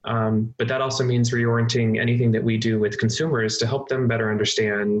 But that also means reorienting anything that we do with consumers to help them better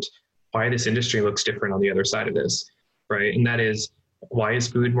understand why this industry looks different on the other side of this, right? And that is, why is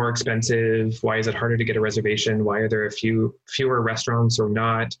food more expensive? Why is it harder to get a reservation? Why are there fewer restaurants or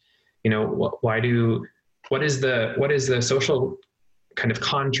not? You know, what is the social kind of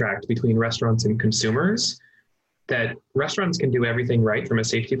contract between restaurants and consumers, that restaurants can do everything right from a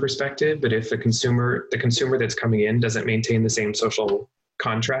safety perspective, but if the consumer that's coming in doesn't maintain the same social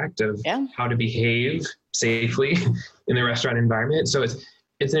contract of how to behave safely in the restaurant environment. So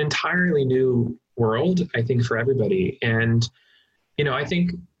it's an entirely new world, I think, for everybody. And, you know, I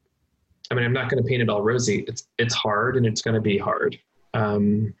mean, I'm not going to paint it all rosy. It's hard and it's going to be hard.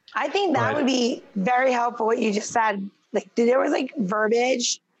 I think that would be very helpful what you just said, like there was like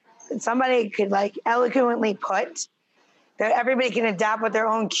verbiage that somebody could like eloquently put that everybody can adapt with their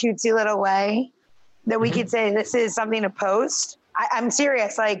own cutesy little way, that we could say this is something to post. I'm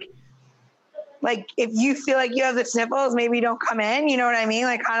serious. Like if you feel like you have the sniffles, maybe don't come in. You know what I mean?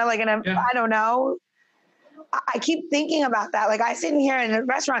 Like kind of like I don't know. I keep thinking about that. Like I sit in here and the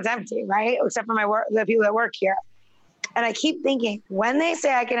restaurant's empty, right? Except for the people that work here. And I keep thinking, when they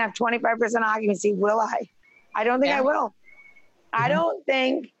say I can have 25% occupancy, will I? I don't think I will. I don't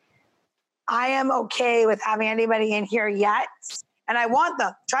think I am okay with having anybody in here yet. And I want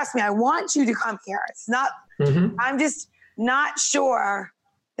them. Trust me, I want you to come here. It's not, I'm just not sure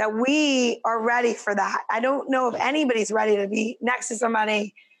that we are ready for that. I don't know if anybody's ready to be next to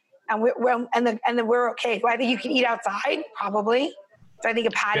somebody and we're okay. Do I think you can eat outside? Probably. Do I think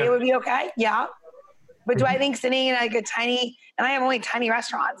a patio would be okay? Yeah. But do I think sitting in like a tiny, and I have only tiny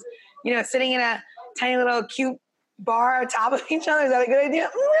restaurants, you know, sitting in a tiny little cute bar on top of each other, is that a good idea?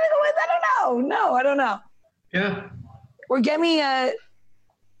 I'm gonna go with, I don't know. No, I don't know. Yeah. Or get me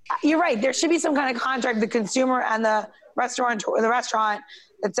you're right. There should be some kind of contract, the consumer and the restaurant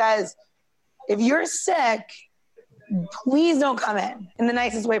that says, if you're sick, please don't come in the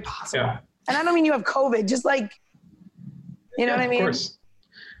nicest way possible. Yeah. And I don't mean you have COVID, just like, you know what I mean? Of course.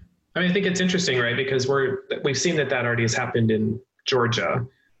 I mean, I think it's interesting, right? Because we've seen that already has happened in Georgia,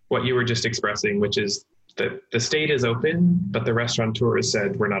 what you were just expressing, which is that the state is open, but the restaurateur has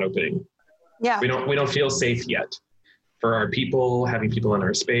said, we're not opening. Yeah. We don't feel safe yet for our people, having people in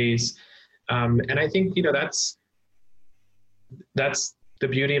our space. And I think, you know, that's the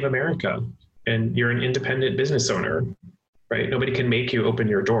beauty of America. And you're an independent business owner, right? Nobody can make you open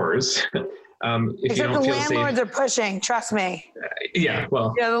your doors. If Except you don't the feel landlords safe. are pushing, trust me. Yeah,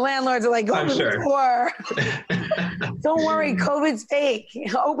 well. Yeah, the landlords are like, open the door. Don't worry, COVID's fake.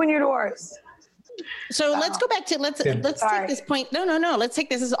 Open your doors. So let's go back to, let's take this point. No. Let's take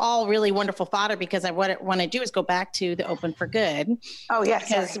this is all really wonderful fodder because what I want to do is go back to the Open for Good. Oh, yes.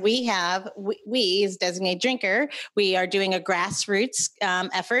 Because we as Designated Drinker, we are doing a grassroots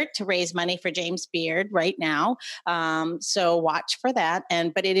effort to raise money for James Beard right now. So watch for that.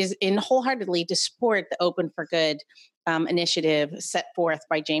 But it is in wholeheartedly to support the Open for Good initiative set forth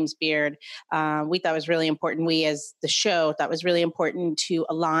by James Beard. We thought it was really important. We as the show thought it was really important to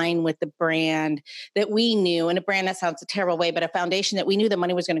align with the brand that we knew, and a brand that sounds a terrible way, but a foundation that we knew the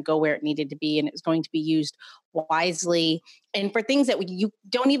money was going to go where it needed to be, and it was going to be used wisely and for things that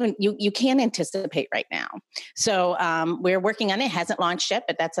you can't anticipate right now. So we're working on it. It hasn't launched yet,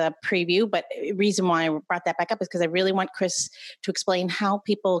 but that's a preview. But the reason why I brought that back up is because I really want Kris to explain how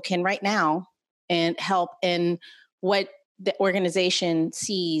people can right now and help in what the organization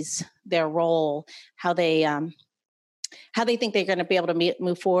sees their role, how they think they're going to be able to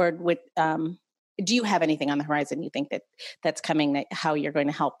move forward with. Do you have anything on the horizon you think that's coming? How you're going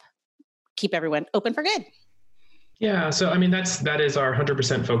to help keep everyone open for good? Yeah, so I mean that is our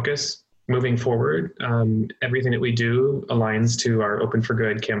 100% focus moving forward. Everything that we do aligns to our Open for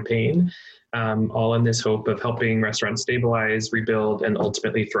Good campaign, all in this hope of helping restaurants stabilize, rebuild, and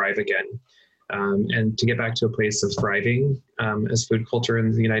ultimately thrive again. And to get back to a place of thriving as food culture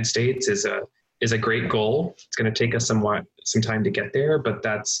in the United States is a great goal. It's going to take us some time to get there, but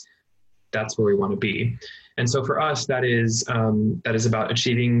that's where we want to be. And so for us, that is about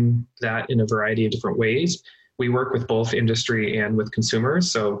achieving that in a variety of different ways. We work with both industry and with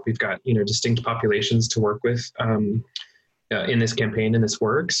consumers, so we've got distinct populations to work with in this campaign and this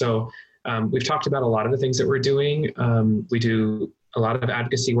work. So we've talked about a lot of the things that we're doing. We do a lot of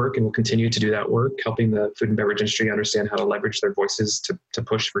advocacy work, and we'll continue to do that work, helping the food and beverage industry understand how to leverage their voices to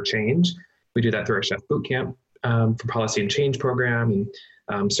push for change. We do that through our Chef Bootcamp for Policy and Change program,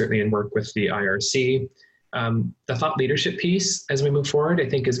 and certainly in work with the IRC. The thought leadership piece as we move forward, I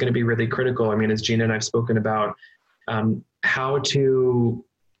think, is going to be really critical. I mean, as Gina and I've spoken about how to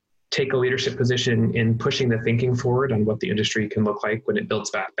take a leadership position in pushing the thinking forward on what the industry can look like when it builds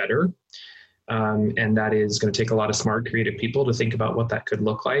back better. And that is going to take a lot of smart, creative people to think about what that could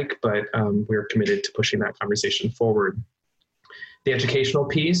look like, but we're committed to pushing that conversation forward. The educational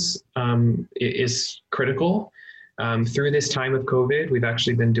piece is critical. Through this time of COVID, we've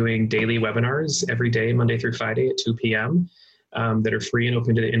actually been doing daily webinars every day, Monday through Friday at 2 p.m. That are free and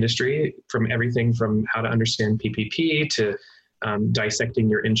open to the industry, from everything from how to understand PPP to dissecting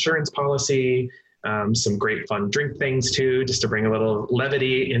your insurance policy, some great fun drink things too, just to bring a little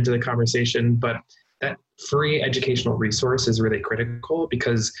levity into the conversation. But that free educational resource is really critical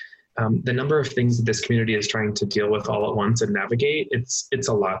because the number of things that this community is trying to deal with all at once and navigate, it's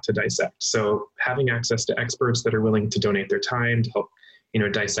a lot to dissect. So having access to experts that are willing to donate their time to help,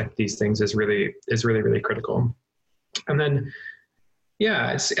 dissect these things is really critical. And then,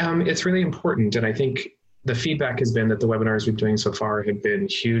 yeah, it's really important. And I think the feedback has been that the webinars we've been doing so far have been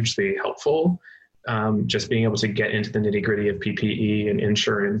hugely helpful. Just being able to get into the nitty gritty of PPE and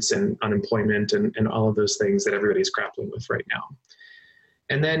insurance and unemployment and all of those things that everybody's grappling with right now.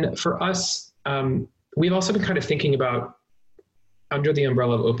 And then for us, we've also been kind of thinking about, under the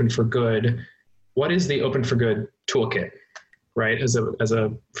umbrella of Open for Good, what is the Open for Good toolkit, right? As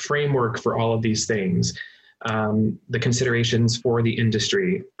a framework for all of these things. The considerations for the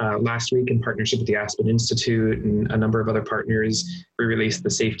industry. Last week, in partnership with the Aspen Institute and a number of other partners, we released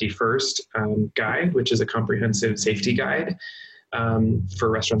the Safety First guide, which is a comprehensive safety guide for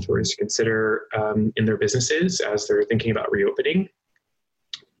restaurateurs to consider in their businesses as they're thinking about reopening.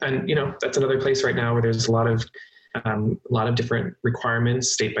 And that's another place right now where there's a lot of different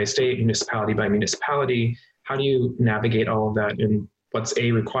requirements, state by state, municipality by municipality. How do you navigate all of that, and what's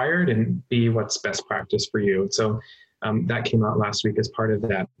A, required, and B, what's best practice for you? So that came out last week as part of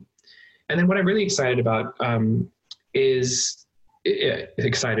that. And then what I'm really excited about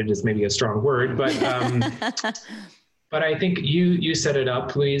excited is maybe a strong word, but but I think you set it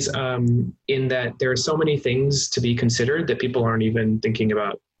up, Louise, in that there are so many things to be considered that people aren't even thinking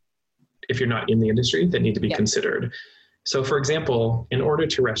about if you're not in the industry that need to be considered. So for example, in order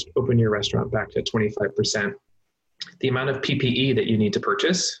to open your restaurant back to 25%, the amount of PPE that you need to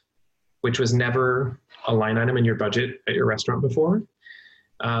purchase, which was never a line item in your budget at your restaurant before,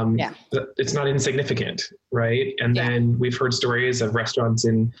 it's not insignificant, right? And then we've heard stories of restaurants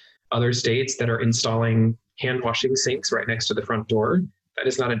in other states that are installing hand washing sinks right next to the front door. That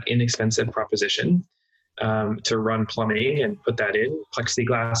is not an inexpensive proposition to run plumbing and put that in,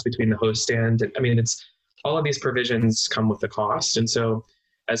 plexiglass between the host stand. And, I mean, it's all of these provisions come with a cost. And so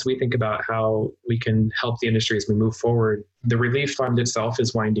as we think about how we can help the industry as we move forward, the relief fund itself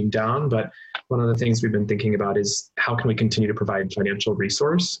is winding down, but one of the things we've been thinking about is how can we continue to provide financial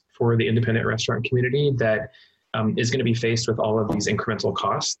resource for the independent restaurant community that is going to be faced with all of these incremental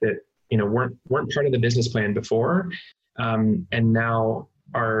costs that weren't part of the business plan before, and now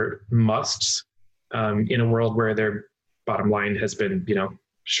are musts in a world where their bottom line has been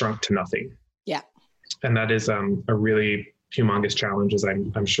shrunk to nothing. Yeah, and that is a really humongous challenge, as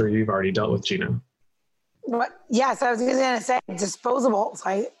I'm sure you've already dealt with, Gina. Yes, I was going to say disposables.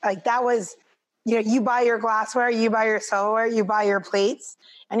 Like that was, you buy your glassware, you buy your silverware, you buy your plates,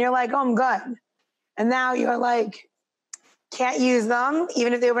 and you're like, oh, I'm good. And now you're like, can't use them,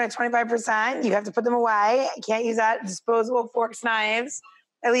 even if they open at 25%. You have to put them away. Can't use that. Disposable forks, knives.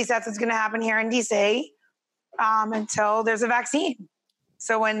 At least that's what's going to happen here in DC until there's a vaccine.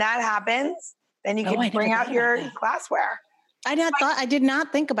 So when that happens, then you can bring out your glassware. I did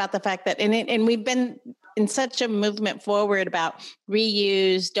not think about the fact that, and we've been in such a movement forward about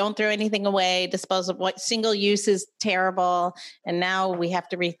reuse, don't throw anything away, disposable, single use is terrible. And now we have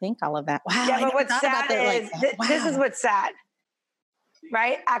to rethink all of that. Wow. Yeah, but what's sad is, this is what's sad,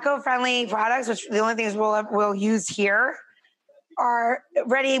 right? Eco-friendly products, which the only things we'll use here, are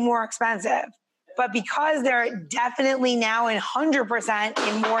already more expensive. But because they're definitely now in 100%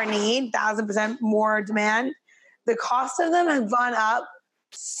 in more need, 1,000% more demand, the cost of them have gone up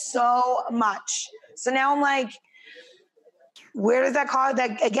so much. So now I'm like, where does that cost?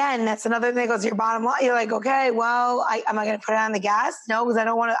 That again, that's another thing that goes to your bottom line. You're like, okay, well, am I going to put it on the gas? No, because I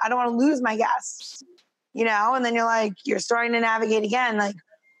don't want to lose my gas. And then you're like, you're starting to navigate again, like,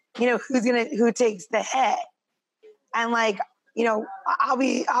 who takes the hit? And like, I'll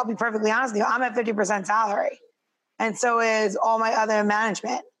be perfectly honest with you. I'm at 50% salary, and so is all my other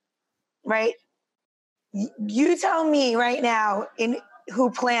management, right? You tell me right now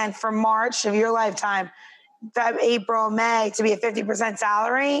who planned for March of your lifetime, April, May to be at 50%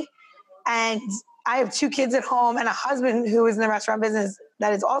 salary. And I have 2 kids at home and a husband who is in the restaurant business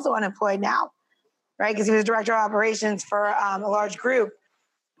that is also unemployed now, right? Because he was director of operations for a large group.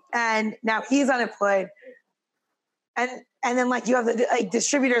 And now he's unemployed. And then like you have the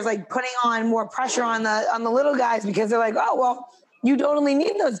distributors like putting on more pressure on the little guys because they're like, oh, well, you don't only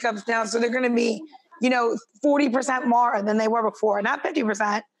need those cups now. So they're going to be 40% more than they were before. Not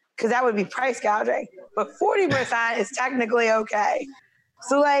 50%, because that would be price gouging. But 40% is technically okay.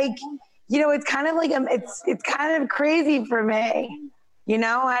 So like, it's kind of like, it's kind of crazy for me.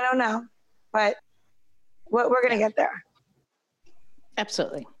 I don't know. But we're going to get there.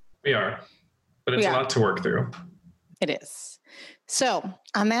 Absolutely. We are. But it's a lot to work through. It is. So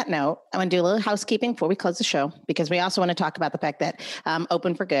on that note, I want to do a little housekeeping before we close the show, because we also want to talk about the fact that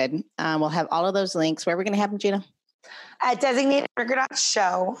Open for Good, we'll have all of those links. Where are we going to have them, Gina? At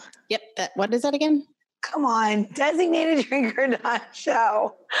designateddrinker.show. Yep. What is that again? Come on,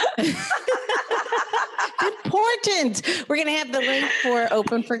 designateddrinker.show. Important. We're going to have the link for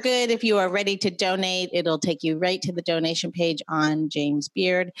Open for Good. If you are ready to donate, it'll take you right to the donation page on James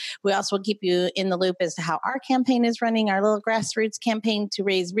Beard. We also will keep you in the loop as to how our campaign is running, our little grassroots campaign to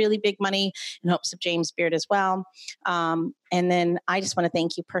raise really big money in hopes of James Beard as well. And then I just want to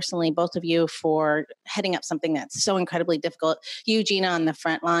thank you personally, both of you, for heading up something that's so incredibly difficult. You, Gina, on the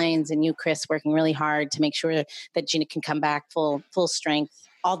front lines, and you, Kris, working really hard to make sure that Gina can come back full strength.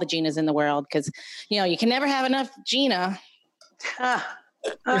 All the Ginas in the world, because you can never have enough Gina.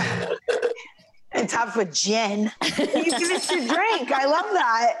 And tops with gin. You give it to drink. I love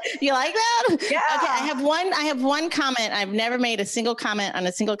that. You like that? Yeah. Okay, I have one comment. I've never made a single comment on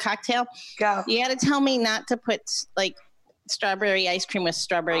a single cocktail. Go. You got to tell me not to put like strawberry ice cream with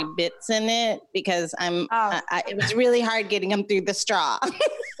strawberry bits in it, because it was really hard getting them through the straw.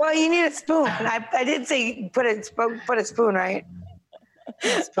 Well, you need a spoon. I did say put a spoon, right?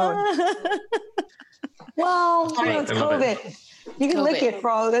 A spoon. Well, it's COVID. You can lick it for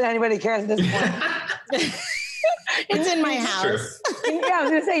all that anybody cares at this point. It's in my house. Yeah, I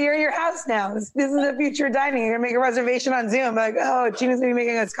was going to say, you're in your house now. This is the future dining. You're going to make a reservation on Zoom. Like, Gina's going to be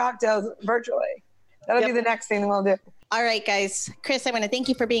making us cocktails virtually. That'll be the next thing we'll do. All right, guys. Kris, I want to thank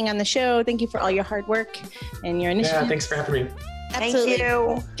you for being on the show. Thank you for all your hard work and your initiative. Yeah, thanks for having me. Absolutely. Thank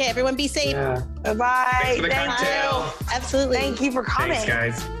you. Okay, everyone be safe. Yeah. Bye-bye. Thanks for the cocktail. Absolutely. Thank you for coming.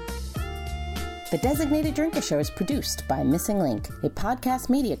 Thanks, guys. The Designated Drinker Show is produced by Missing Link, a podcast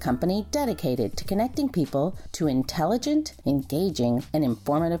media company dedicated to connecting people to intelligent, engaging, and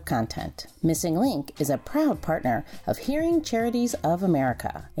informative content. Missing Link is a proud partner of Hearing Charities of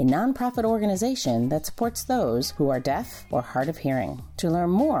America, a nonprofit organization that supports those who are deaf or hard of hearing. To learn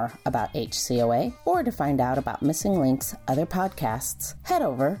more about HCOA or to find out about Missing Link's other podcasts, head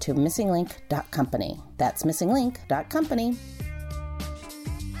over to missinglink.company. That's missinglink.company.